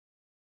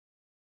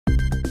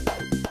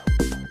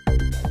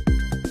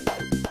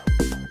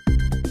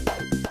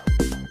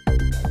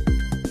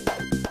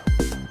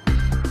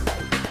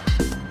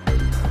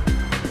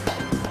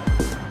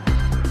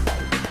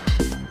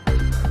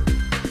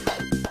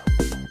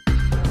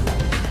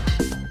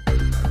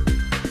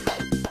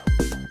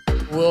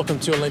welcome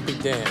to Olympic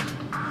Dam.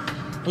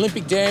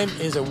 Olympic Dam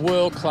is a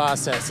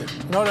world-class asset.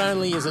 Not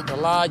only is it the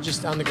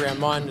largest underground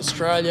mine in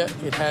Australia,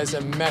 it has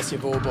a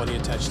massive ore body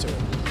attached to it.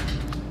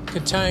 It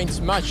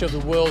contains much of the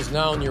world's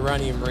known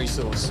uranium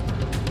resource.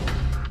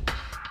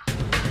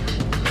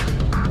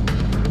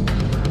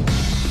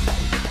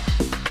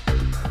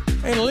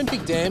 And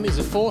Olympic Dam is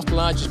the fourth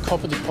largest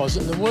copper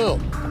deposit in the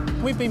world.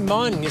 We've been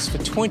mining this for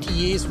 20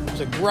 years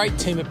with a great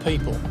team of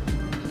people.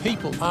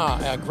 People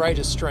are our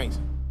greatest strength.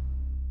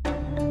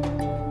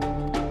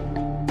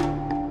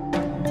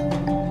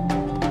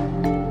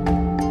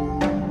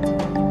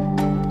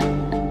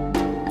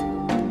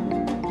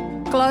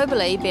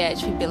 Globally,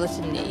 BHP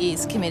Billiton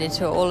is committed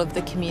to all of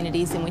the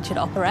communities in which it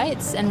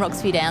operates, and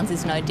Roxby Downs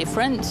is no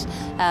different.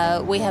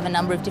 We have a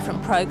number of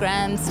different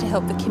programs to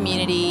help the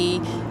community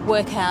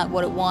work out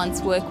what it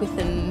wants, work with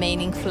them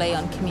meaningfully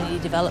on community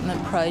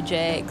development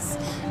projects,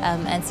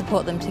 and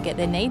support them to get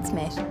their needs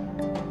met.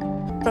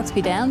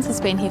 Roxby Downs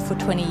has been here for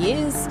 20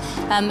 years,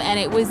 and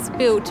it was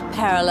built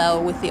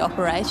parallel with the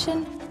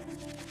operation.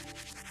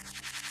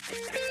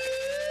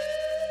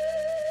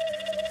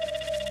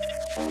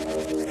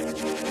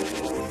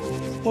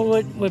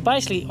 Well, we're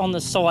basically on the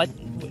site.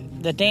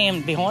 The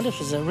dam behind us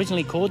was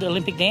originally called the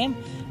Olympic Dam.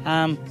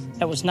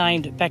 That was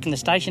named back in the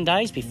station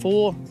days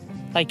before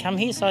they come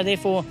here, so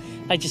therefore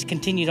they just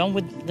continued on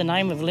with the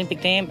name of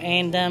Olympic Dam,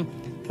 and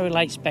it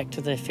relates back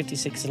to the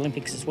 56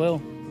 Olympics as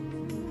well.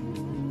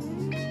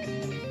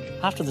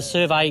 After the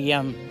survey,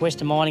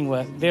 Western Mining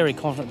were very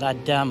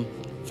confident they'd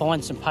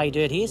find some pay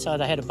dirt here, so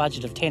they had a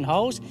budget of 10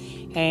 holes,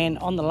 and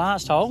on the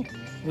last hole,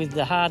 with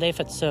the hard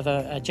efforts of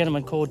a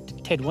gentleman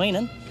called Ted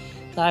Weenan,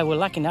 they were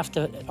lucky enough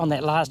to, on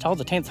that last hole,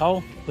 the 10th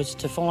hole, was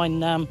to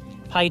find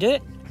pay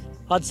dirt.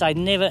 I'd say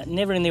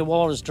never in their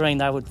wildest dream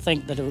they would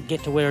think that it would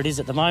get to where it is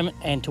at the moment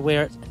and to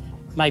where it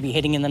may be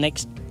heading in the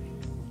next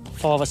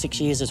 5 or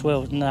 6 years as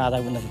well. No, they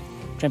wouldn't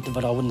have dreamt of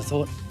it, I wouldn't have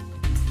thought.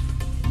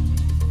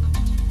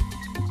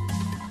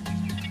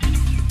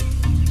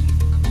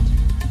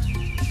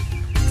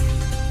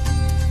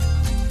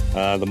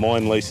 The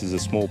mine lease is a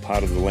small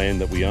part of the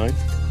land that we own.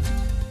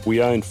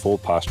 We own 4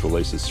 pastoral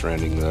leases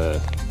surrounding the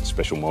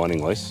special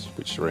mining lease,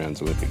 which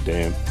surrounds Olympic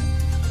Dam.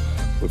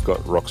 We've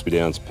got Roxby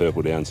Downs,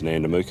 Purple Downs and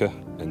Andamuka,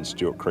 and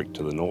Stewart Creek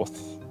to the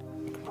north.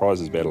 It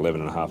comprises about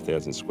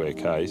 11,500 square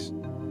k's.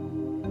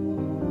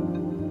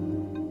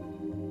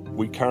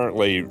 We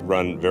currently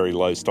run very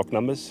low stock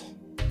numbers.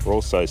 We're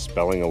also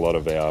spelling a lot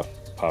of our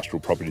pastoral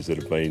properties that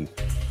have been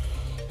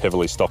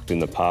heavily stocked in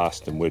the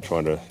past, and we're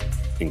trying to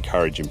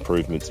encourage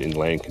improvements in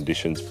land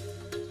conditions.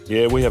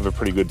 Yeah, we have a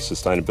pretty good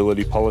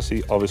sustainability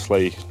policy.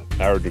 Obviously,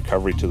 arid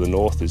recovery to the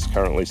north is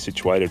currently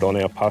situated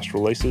on our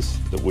pastoral leases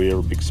that we are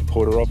a big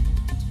supporter of.